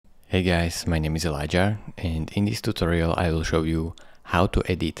Hey guys, my name is Elijah, and in this tutorial I will show you how to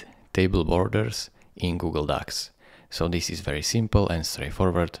edit table borders in Google Docs. So this is very simple and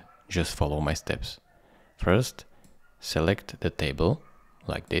straightforward, just follow my steps. First, select the table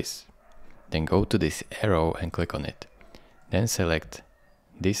like this, then go to this arrow and click on it. Then select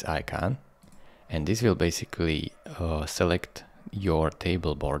this icon, and this will basically select your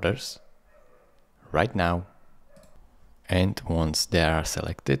table borders right now. And once they are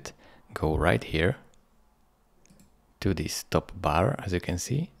selected, go right here to this top bar, as you can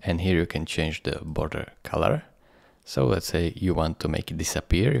see, and here you can change the border color. So let's say you want to make it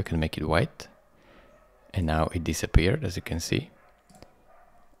disappear, you can make it white, and now it disappeared, as you can see.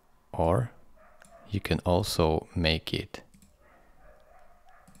 Or you can also make it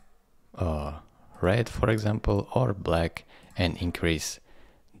red, for example, or black, and increase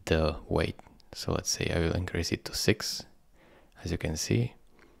the weight. So let's say I will increase it to 6. As you can see,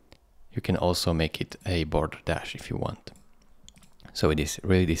 you can also make it a border dash if you want. So it is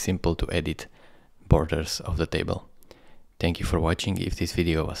really simple to edit borders of the table. Thank you for watching. If this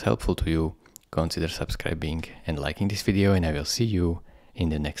video was helpful to you, consider subscribing and liking this video, and I will see you in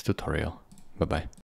the next tutorial. Bye bye.